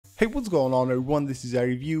Hey, what's going on everyone, this is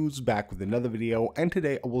iReviews back with another video, and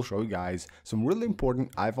today I will show you guys some really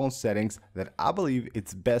important iPhone settings that I believe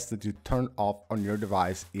it's best that you turn off on your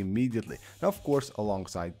device immediately. Now of course,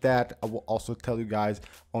 alongside that, I will also tell you guys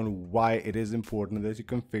on why it is important that you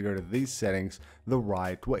configure these settings the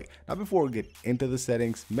right way. Now before we get into the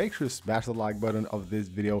settings, make sure to smash the like button of this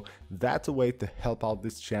video. That's a way to help out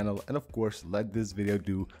this channel and of course let this video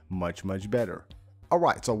do much better.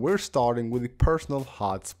 Alright, so we're starting with the personal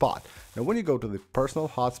hotspot. Now when you go to the personal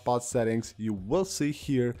hotspot settings, you will see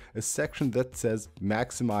here a section that says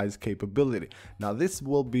maximize capability. Now this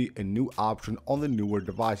will be a new option on the newer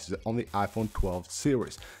devices on the iPhone 12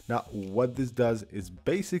 series. Now what this does is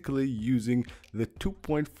basically using the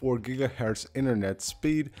 2.4 gigahertz internet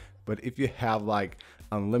speed, but if you have like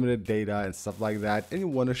unlimited data and stuff like that and you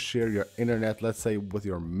want to share your internet, let's say with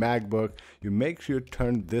your MacBook, you make sure you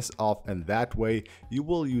turn this off, and that way you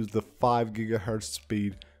will use the 5 gigahertz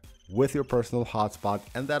speed with your personal hotspot,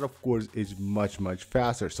 and that of course is much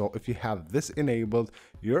faster. So if you have this enabled,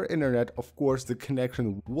 your internet, of course the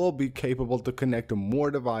connection will be capable to connect to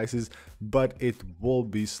more devices, but it will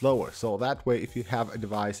be slower. So that way, if you have a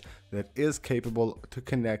device that is capable to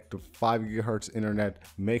connect to 5 gigahertz internet,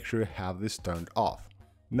 make sure you have this turned off.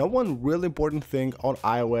 Now one really important thing on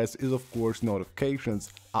iOS is of course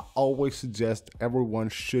notifications. I always suggest everyone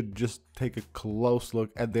should just take a close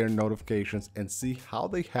look at their notifications and see how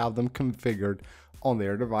they have them configured on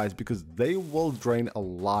their device, because they will drain a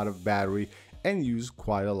lot of battery and use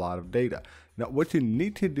quite a lot of data. Now what you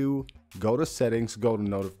need to do, go to settings, go to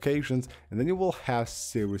notifications, and then you will have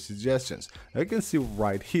Siri suggestions. Now you can see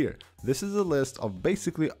right here, this is a list of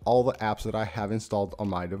basically all the apps that I have installed on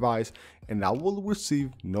my device, and I will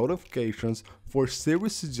receive notifications for Siri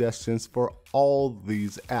suggestions for all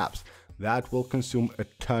these apps. That will consume a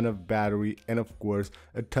ton of battery and of course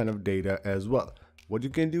a ton of data as well. What you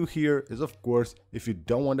can do here is, of course, if you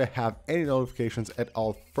don't want to have any notifications at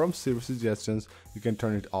all from Siri suggestions, you can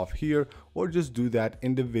turn it off here, or just do that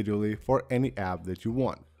individually for any app that you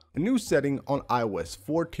want. A new setting on iOS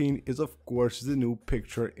 14 is of course the new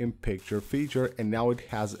picture-in-picture feature, and now it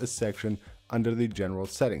has a section under the general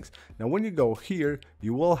settings. Now when you go here,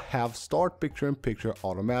 you will have start picture-in-picture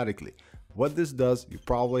automatically. What this does, you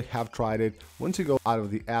probably have tried it, once you go out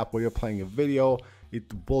of the app where you're playing a video, it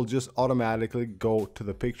will just automatically go to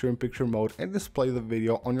the picture-in-picture mode and display the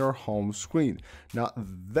video on your home screen. Now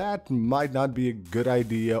that might not be a good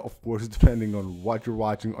idea, of course, depending on what you're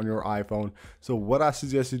watching on your iPhone. So what I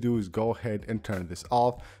suggest you do is go ahead and turn this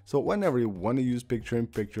off. So whenever you want to use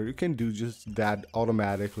picture-in-picture, you can do just that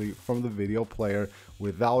automatically from the video player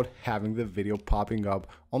without having the video popping up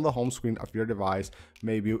on the home screen of your device,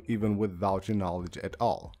 maybe even without your knowledge at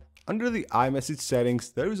all. Under the iMessage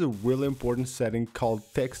settings, there is a really important setting called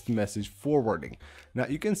text message forwarding. Now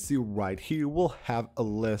you can see right here, we'll have a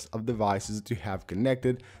list of devices that you have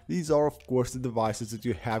connected. These are of course the devices that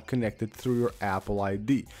you have connected through your Apple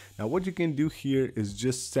ID. Now what you can do here is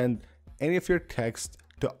just send any of your text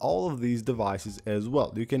to all of these devices as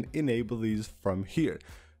well. You can enable these from here.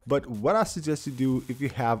 But what I suggest you do, if you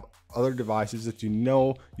have other devices that you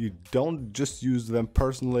don't just use them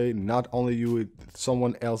personally, not only you,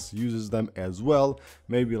 someone else uses them as well,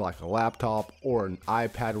 maybe like a laptop or an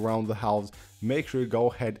iPad around the house, make sure you go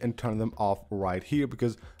ahead and turn them off right here,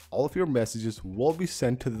 because all of your messages will be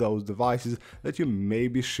sent to those devices that you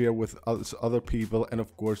maybe share with other people, and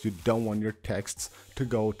of course you don't want your texts to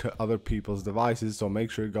go to other people's devices, so make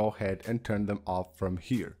sure you go ahead and turn them off from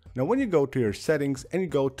here. Now when you go to your settings and you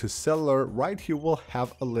go to cellular, right here we'll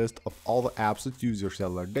have a list of all the apps that use your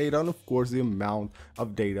cellular data and of course the amount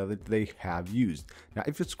of data that they have used. Now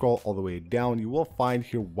if you scroll all the way down, you will find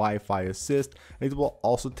here Wi-Fi assist, and it will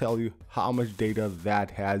also tell you how much data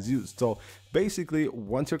that has used. So basically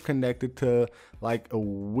once you're connected to like a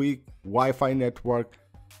weak Wi-Fi network,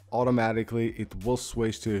 automatically it will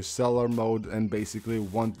switch to cellular mode and basically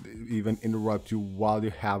won't even interrupt you while you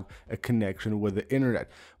have a connection with the internet.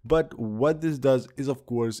 But what this does is of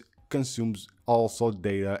course consumes also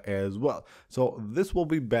data as well. So this will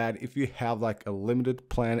be bad if you have like a limited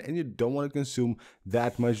plan and you don't want to consume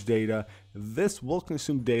that much data. This will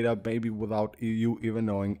consume data maybe without you even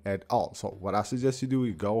knowing at all. So what I suggest you do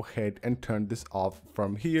is go ahead and turn this off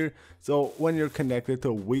from here. So when you're connected to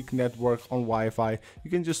a weak network on Wi-Fi, you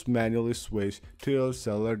can just manually switch to your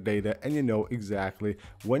cellular data and you know exactly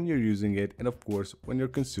when you're using it and of course when you're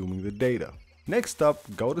consuming the data. Next up,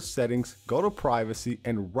 go to settings, go to privacy,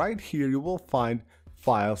 and right here you will find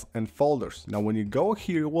files and folders. Now when you go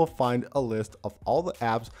here, you will find a list of all the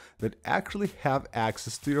apps that actually have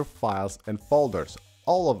access to your files and folders.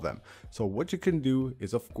 all of them. So what you can do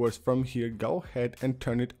is, of course, from here, go ahead and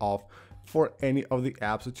turn it off for any of the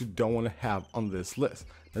apps that you don't want to have on this list.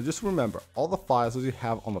 Now just remember, all the files that you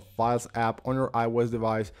have on the Files app on your iOS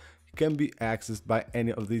device can be accessed by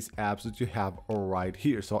any of these apps that you have right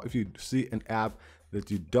here. So if you see an app that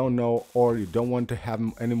you don't know or you don't want to have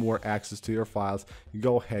any more access to your files, you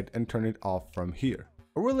go ahead and turn it off from here.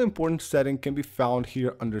 A really important setting can be found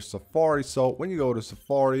here under Safari. So when you go to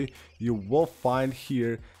Safari, you will find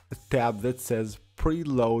here a tab that says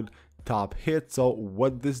preload top hit. So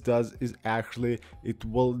what this does is actually it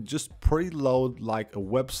will just preload like a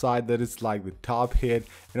website that is like the top hit,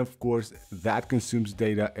 and of course that consumes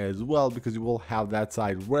data as well, because you will have that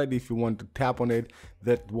site ready. If you want to tap on it,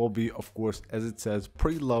 that will be, of course, as it says,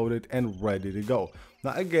 preloaded and ready to go.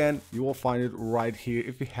 Now again, you will find it right here.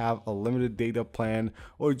 If you have a limited data plan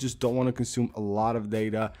or you just don't want to consume a lot of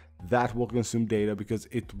data, that will consume data because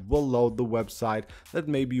it will load the website that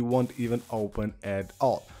maybe you won't even open at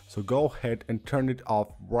all. So go ahead and turn it off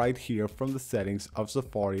right here from the settings of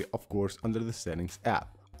Safari, of course, under the Settings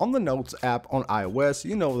app. On the Notes app on iOS,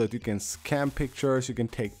 you know that you can scan pictures, you can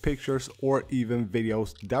take pictures or even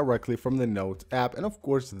videos directly from the Notes app, and of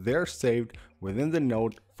course they're saved within the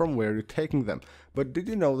note from where you're taking them. But did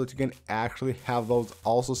you know that you can actually have those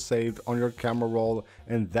also saved on your camera roll,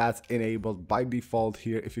 and that's enabled by default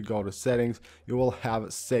here? If you go to Settings, you will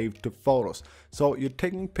have Saved to Photos. So you're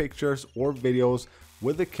taking pictures or videos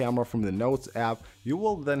with the camera from the Notes app, you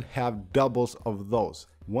will then have doubles of those.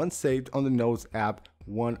 One saved on the Notes app,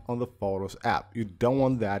 one on the Photos app. You don't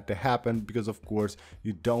want that to happen because, of course,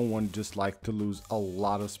 you don't want just like to lose a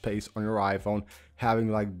lot of space on your iPhone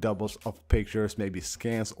having like doubles of pictures, maybe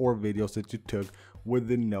scans or videos that you took with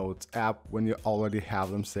the Notes app when you already have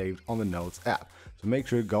them saved on the Notes app. So make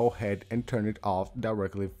sure you go ahead and turn it off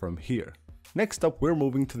directly from here. Next up, we're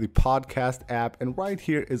moving to the Podcast app, and right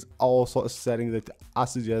here is also a setting that I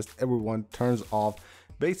suggest everyone turns off.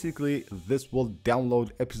 Basically, this will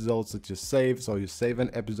download episodes that you save. So you save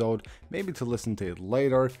an episode, maybe to listen to it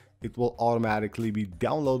later, it will automatically be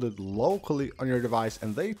downloaded locally on your device,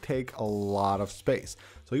 and they take a lot of space.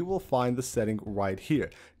 So you will find the setting right here,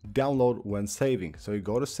 download when saving. So you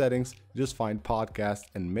go to Settings, just find Podcast,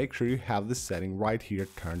 and make sure you have the setting right here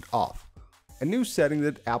turned off. A new setting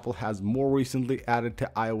that Apple has more recently added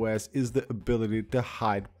to iOS is the ability to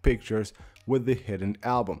hide pictures with the hidden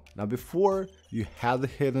album. Now before, you had the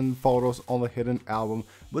hidden photos on the hidden album,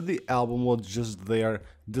 but the album was just there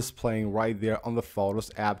displaying right there on the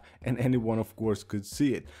Photos app, and anyone of course could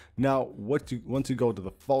see it. Now once you go to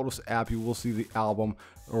the Photos app, you will see the album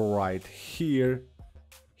right here.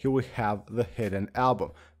 Here we have the hidden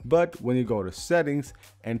album. But when you go to Settings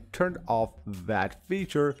and turn off that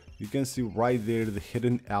feature, you can see right there the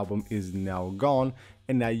hidden album is now gone,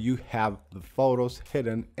 and now you have the photos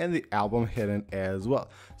hidden and the album hidden as well.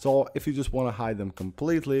 So if you just want to hide them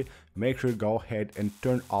completely, make sure to go ahead and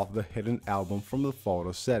turn off the hidden album from the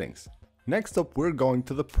photo settings. Next up, we're going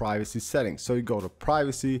to the privacy settings. So you go to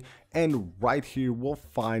privacy, and right here we'll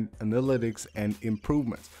find analytics and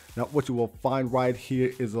improvements. Now what you will find right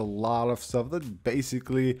here is a lot of stuff that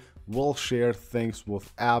basically will share things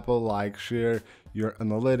with Apple, like share your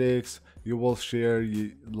analytics. You will share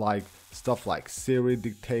like stuff like Siri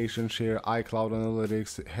dictation, share iCloud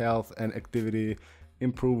analytics, health and activity,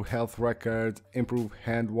 improve health records, improve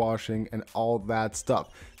hand washing, and all that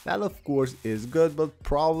stuff. That of course is good, but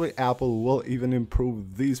probably Apple will even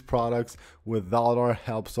improve these products without our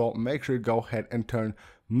help. So make sure you go ahead and turn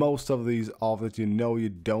most of these off that you know you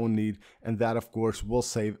don't need, and that of course will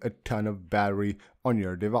save a ton of battery on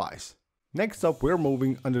your device. Next up, we're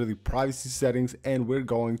moving under the privacy settings, and we're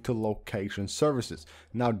going to location services.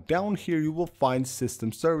 Now down here you will find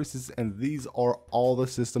system services, and these are all the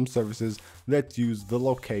system services that use the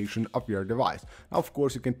location of your device. Now of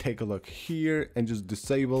course you can take a look here and just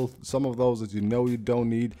disable some of those that you know you don't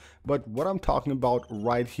need, but what I'm talking about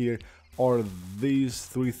right here are these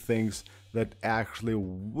three things that actually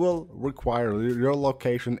will require your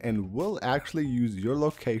location and will actually use your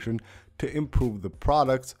location to improve the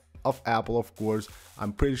products of Apple. Of course,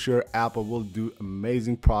 I'm pretty sure Apple will do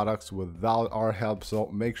amazing products without our help, so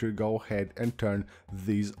make sure you go ahead and turn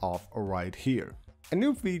these off right here. A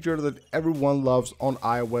new feature that everyone loves on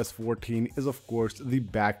iOS 14 is of course the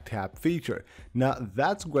back tap feature. Now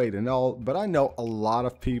that's great and all, but I know a lot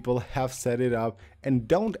of people have set it up and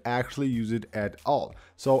don't actually use it at all.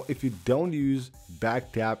 So if you don't use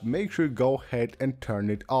back tap, make sure you go ahead and turn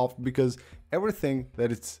it off, because everything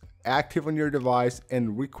that it's active on your device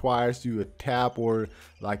and requires you a tap or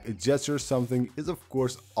like a gesture or something is of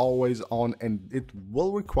course always on, and it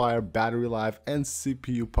will require battery life and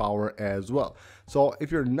CPU power as well. So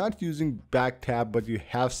if you're not using back tap but you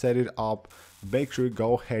have set it up, make sure you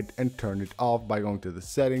go ahead and turn it off by going to the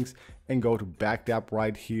settings and go to back tap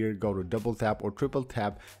right here, go to double tap or triple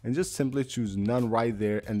tap and just simply choose none right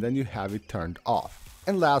there, and then you have it turned off.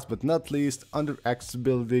 And last but not least, under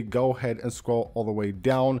accessibility, go ahead and scroll all the way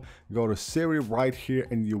down, go to Siri right here,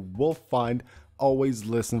 and you will find always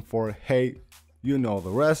listen for, hey, you know the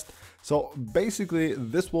rest. So basically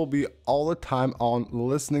this will be all the time on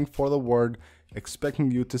listening for the word, expecting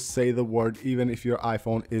you to say the word even if your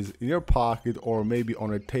iPhone is in your pocket or maybe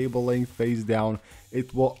on a table laying face down.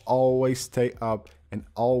 It will always stay up and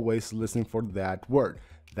always listening for that word.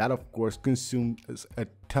 That of course consumes a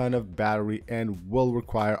ton of battery and will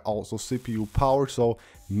require also CPU power, so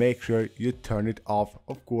make sure you turn it off.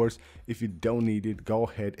 Of course, if you don't need it, go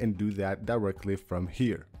ahead and do that directly from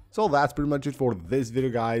here. So that's pretty much it for this video,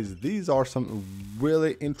 guys. These are some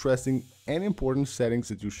really interesting and important settings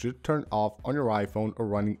that you should turn off on your iPhone or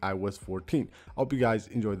running iOS 14. I hope you guys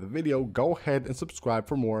enjoyed the video. Go ahead and subscribe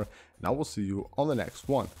for more, and I will see you on the next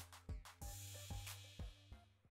one.